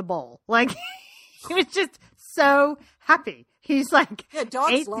ate the bowl. Like, he was just so happy. He's like, yeah,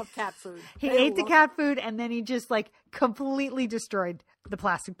 dogs love cat food. He ate the cat food, and then he just like completely destroyed the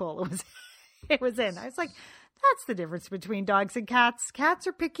plastic bowl it was in. I was like, that's the difference between dogs and cats. Cats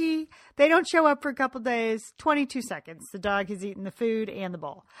are picky. They don't show up for a couple days. 22 seconds. The dog has eaten the food and the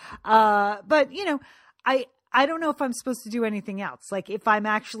bowl. But, you know, I don't know if I'm supposed to do anything else. Like, if I'm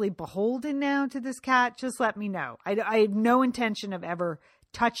actually beholden now to this cat, just let me know. I have no intention of ever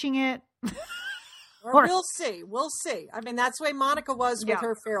touching it. Or we'll see. We'll see. I mean, that's the way Monica was with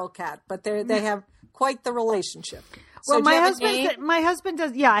her feral cat, but they have quite the relationship. So well, my husband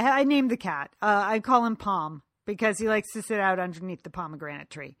does. Yeah, I named the cat. I call him Palm, because he likes to sit out underneath the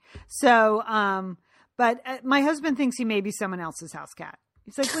pomegranate tree. So, but my husband thinks he may be someone else's house cat.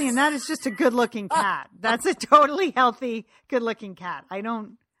 He's like, Liam, that is just a good looking cat. That's a totally healthy, good looking cat. I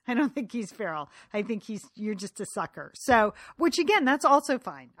don't think he's feral. I think you're just a sucker. So, which again, that's also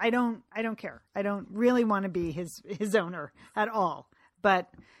fine. I don't care. I don't really want to be his owner at all.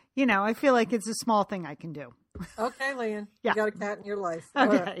 But, you know, I feel like it's a small thing I can do. Okay, Lian. Yeah. You got a cat in your life.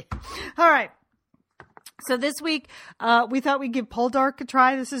 Okay. All right. So this week, we thought we'd give Poldark a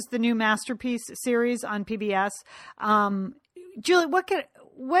try. This is the new Masterpiece series on PBS. Julie,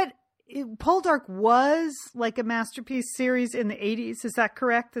 what Poldark was like a Masterpiece series in the 80s. Is that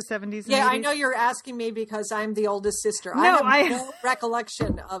correct? The 70s and 80s? Yeah, I know you're asking me because I'm the oldest sister. No, I have no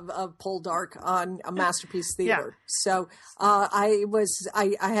recollection of Poldark on a Masterpiece Theater. Yeah. So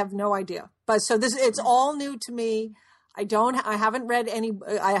I have no idea. But so it's all new to me. I haven't read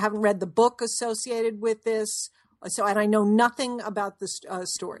the book associated with this. So, and I know nothing about the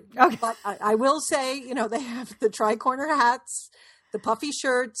story. Okay. But I will say, you know, they have the tri-corner hats, the puffy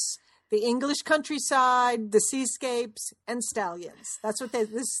shirts, the English countryside, the seascapes, and stallions. That's what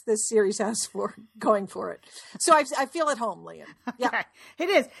this series has going for it. So I feel at home, Liam. Yeah, okay. It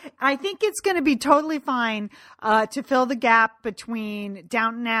is. I think it's going to be totally fine to fill the gap between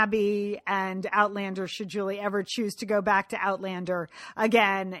Downton Abbey and Outlander, should Julie ever choose to go back to Outlander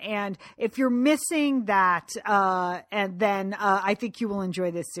again. And if you're missing that, and then I think you will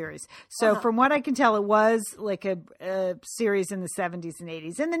enjoy this series. So from what I can tell, it was like a series in the 70s and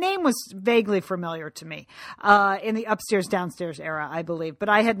 80s, and the name was vaguely familiar to me in the upstairs downstairs era, I believe, but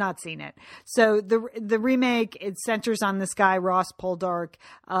I had not seen it. So the remake, it centers on this guy Ross Poldark.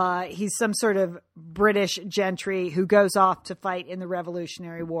 He's some sort of British gentry who goes off to fight in the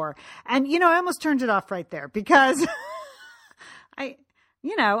Revolutionary War. And you know, I almost turned it off right there because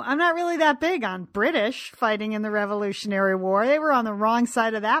I'm not really that big on British fighting in the Revolutionary War. They were on the wrong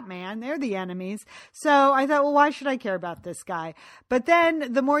side of that, man. They're the enemies. So I thought, well, why should I care about this guy? But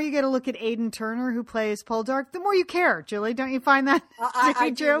then the more you get a look at Aidan Turner, who plays Poldark, the more you care, Julie. Don't you find that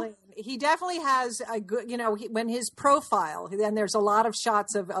true? He definitely has a good, when his profile, then there's a lot of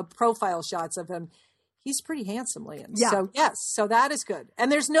shots of profile shots of him. He's pretty handsome, Liam. Yeah. So yes, so that is good.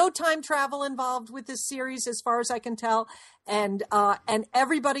 And there's no time travel involved with this series, as far as I can tell. And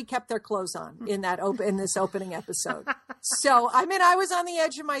everybody kept their clothes on in this opening episode. So I mean, I was on the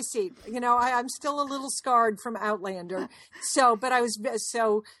edge of my seat. I'm still a little scarred from Outlander. So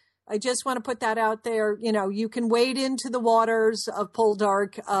I just want to put that out there. You can wade into the waters of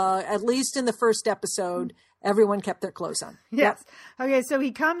Poldark, at least in the first episode. everyone kept their clothes on. Yes. Yep. Okay. So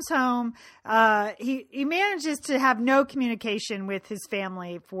he comes home. He manages to have no communication with his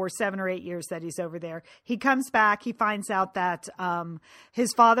family for 7 or 8 years that he's over there. He comes back. He finds out that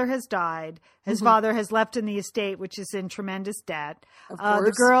his father has died. His father has left in the estate, which is in tremendous debt.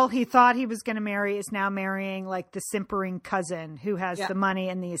 The girl he thought he was going to marry is now marrying like the simpering cousin who has the money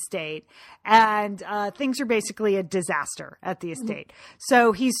in the estate. And things are basically a disaster at the estate.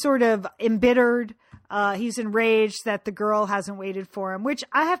 So he's sort of embittered. He's enraged that the girl hasn't waited for him, which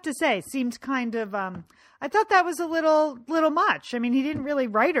I have to say seemed kind of, I thought that was a little much. I mean, he didn't really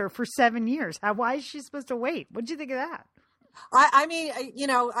write her for 7 years. Why is she supposed to wait? What did you think of that? I mean,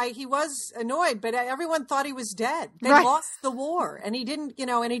 he was annoyed, but everyone thought he was dead. They lost the war, and he didn't,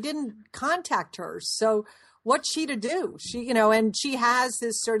 and he didn't contact her. So what's she to do? She, and she has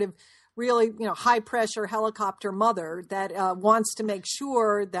this sort of really, high pressure helicopter mother that wants to make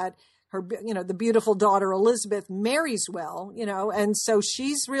sure that her, the beautiful daughter Elizabeth marries well, and so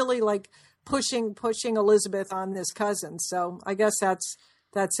she's really like pushing Elizabeth on this cousin. So I guess that's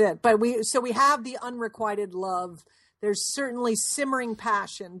it. But we have the unrequited love. There's certainly simmering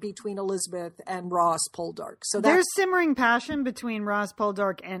passion between Elizabeth and Ross Poldark. So there's simmering passion between Ross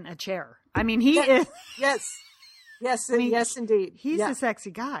Poldark and a chair. I mean, he is. Yes, yes, indeed. He's a sexy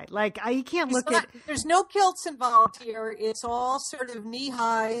guy. Like he can't look at. There's no kilts involved here. It's all sort of knee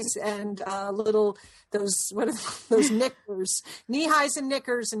highs and little those knickers, knee highs and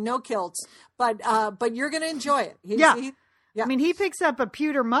knickers, and no kilts. But you're going to enjoy it. I mean, he picks up a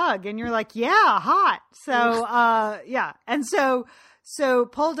pewter mug and you're like, yeah, hot. So, And so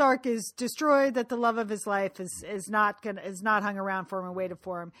Poldark is destroyed that the love of his life is not hung around for him and waited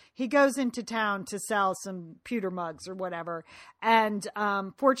for him. He goes into town to sell some pewter mugs or whatever. And,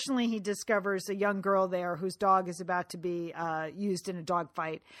 fortunately he discovers a young girl there whose dog is about to be, used in a dog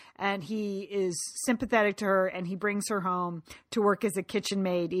fight. And he is sympathetic to her and he brings her home to work as a kitchen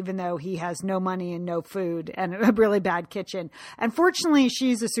maid, even though he has no money and no food and a really bad kitchen. And fortunately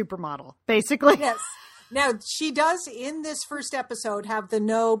she's a supermodel, basically. Yes. Now, she does, in this first episode, have the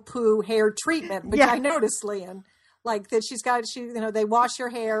no poo hair treatment, which I noticed, Lian, like that they wash her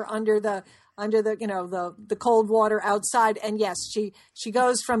hair under the cold water outside. And yes, she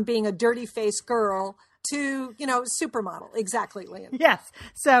goes from being a dirty faced girl to, supermodel. Exactly, Lian. Yes.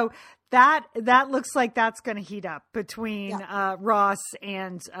 So that looks like that's going to heat up between Ross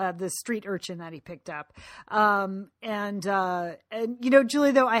and the street urchin that he picked up. And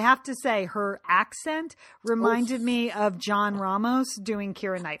Julie, though, I have to say her accent reminded me of John Ramos doing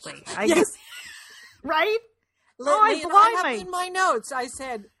Keira Knightley. Yes. Right? I have in my notes, I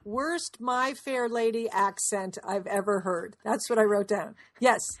said, worst My Fair Lady accent I've ever heard. That's what I wrote down.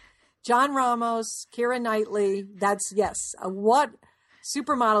 Yes. John Ramos, Keira Knightley. That's what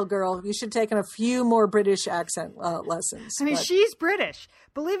supermodel girl. You should take a few more British accent lessons. I mean, she's British.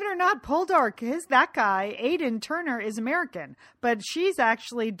 Believe it or not, Poldark, that guy, Aidan Turner, is American. But she's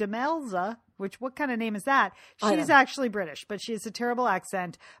actually Demelza, what kind of name is that? She's actually British, but she has a terrible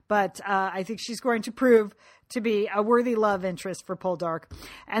accent. But I think she's going to prove to be a worthy love interest for Poldark.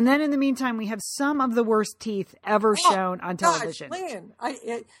 And then in the meantime, we have some of the worst teeth ever shown on television. Gosh,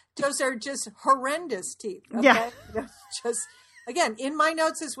 Lynn, those are just horrendous teeth. Okay? Yeah. Just... Again, in my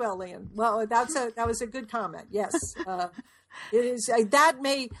notes as well, Lian. Well, that was a good comment. Yes, it is. That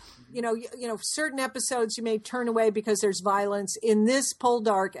may, certain episodes you may turn away because there's violence. In this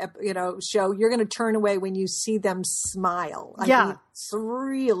Poldark, show, you're going to turn away when you see them smile. I mean, it's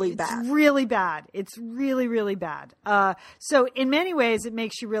really bad. It's really bad. It's really, really bad. So in many ways, it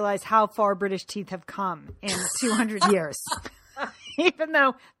makes you realize how far British teeth have come in 200 years, even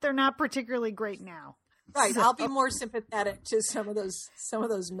though they're not particularly great now. Right. I'll be more sympathetic to some of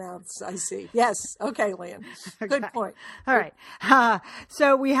those mouths I see. Yes. Okay, Lian. Good point. All right.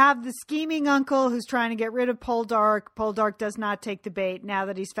 So we have the scheming uncle who's trying to get rid of Poldark. Poldark does not take the bait now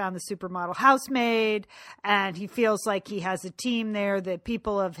that he's found the supermodel housemaid, and he feels like he has a team there. The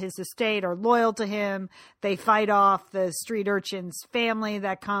people of his estate are loyal to him. They fight off the street urchin's family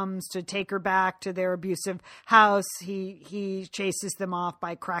that comes to take her back to their abusive house. He chases them off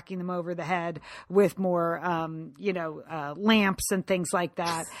by cracking them over the head with more lamps and things like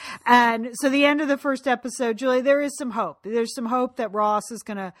that. And so the end of the first episode, Julie, there is some hope. There's some hope that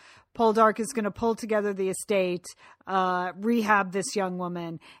Poldark is going to pull together the estate, rehab this young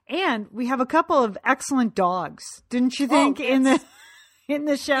woman. And we have a couple of excellent dogs. Didn't you think in the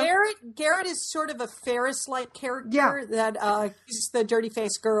show? Garrett is sort of a Ferris-like character that he's the dirty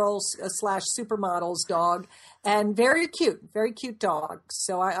faced girls / supermodel's dog, and very cute dog.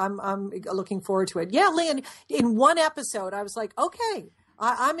 So I'm looking forward to it. Yeah, Lian, in one episode, I was like, okay,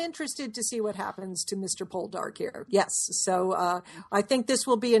 I'm interested to see what happens to Mr. Poldark here. Yes. So I think this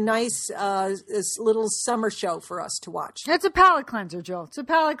will be a nice this little summer show for us to watch. It's a palate cleanser, Jill. It's a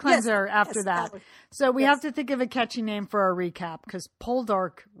palate cleanser after that. Palate. So we have to think of a catchy name for our recap, because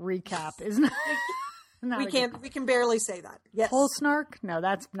Poldark recap is not... We can barely say that. Yes. Pole snark? No,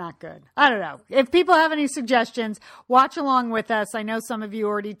 that's not good. I don't know. If people have any suggestions, watch along with us. I know some of you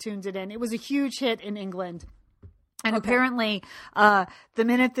already tuned it in. It was a huge hit in England. And apparently, the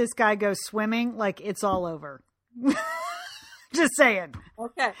minute this guy goes swimming, like, it's all over. Just saying.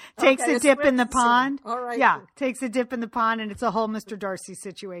 Okay. Takes a dip in the pond. All right. Yeah. Takes a dip in the pond, and it's a whole Mr. Darcy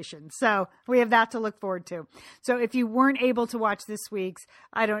situation. So we have that to look forward to. So if you weren't able to watch this week's,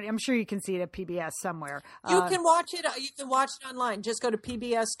 I'm sure you can see it at PBS somewhere. You can watch it. You can watch it online. Just go to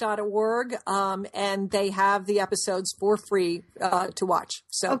pbs.org, and they have the episodes for free to watch.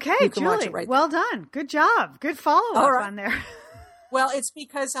 So okay, you can Julie, watch it right well done. Good job. Good follow-up on there. Well, it's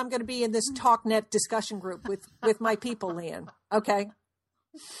because I'm going to be in this TalkNet discussion group with my people, Leanne. Okay.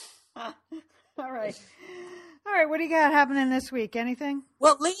 All right. What do you got happening this week? Anything?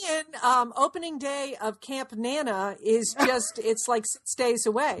 Well, Leanne, opening day of Camp Nana is it's like 6 days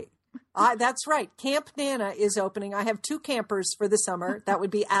away. That's right. Camp Nana is opening. I have 2 campers for the summer. That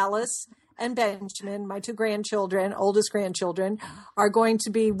would be Alice and Benjamin, my 2 grandchildren, oldest grandchildren, are going to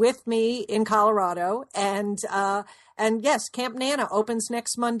be with me in Colorado. And yes, Camp Nana opens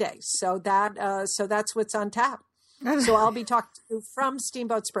next Monday. So that's what's on tap. So I'll be talking to you from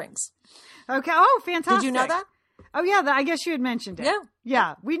Steamboat Springs. Okay. Oh, fantastic. Did you know that? Oh, yeah. I guess you had mentioned it. Yeah.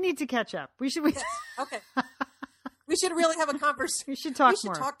 Yeah. We need to catch up. Okay. We should really have a conversation. We should talk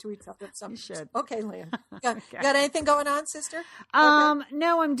more. We should talk to each other. We should. Okay, Leanne. Got anything going on, sister?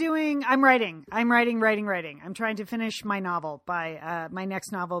 No, I'm writing. I'm trying to finish my novel by my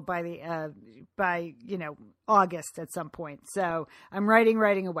next novel by August at some point. So I'm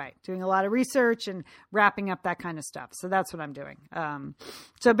writing away, doing a lot of research and wrapping up that kind of stuff. So that's what I'm doing.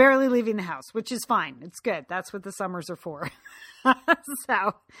 So barely leaving the house, which is fine. It's good. That's what the summers are for.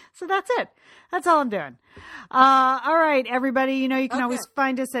 So that's it. That's all I'm doing. All right, everybody, you can always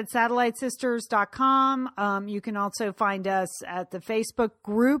find us at satellitesisters.com. You can also find us at the Facebook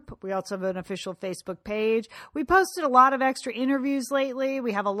group. We also have an official Facebook page. We posted a lot of extra interviews lately.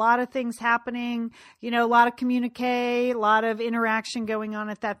 We have a lot of things happening, a lot of communique, a lot of interaction going on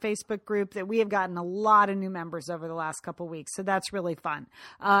at that Facebook group that we have gotten a lot of new members over the last couple of weeks. So that's really fun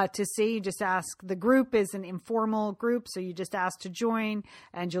to see. You just ask. The group is an informal group. So you just ask to join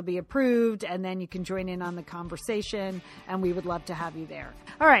and you'll be approved, and then you can join in on the conversation, and we would love to have you there.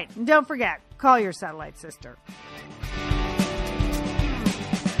 All right. And don't forget, call your satellite sister.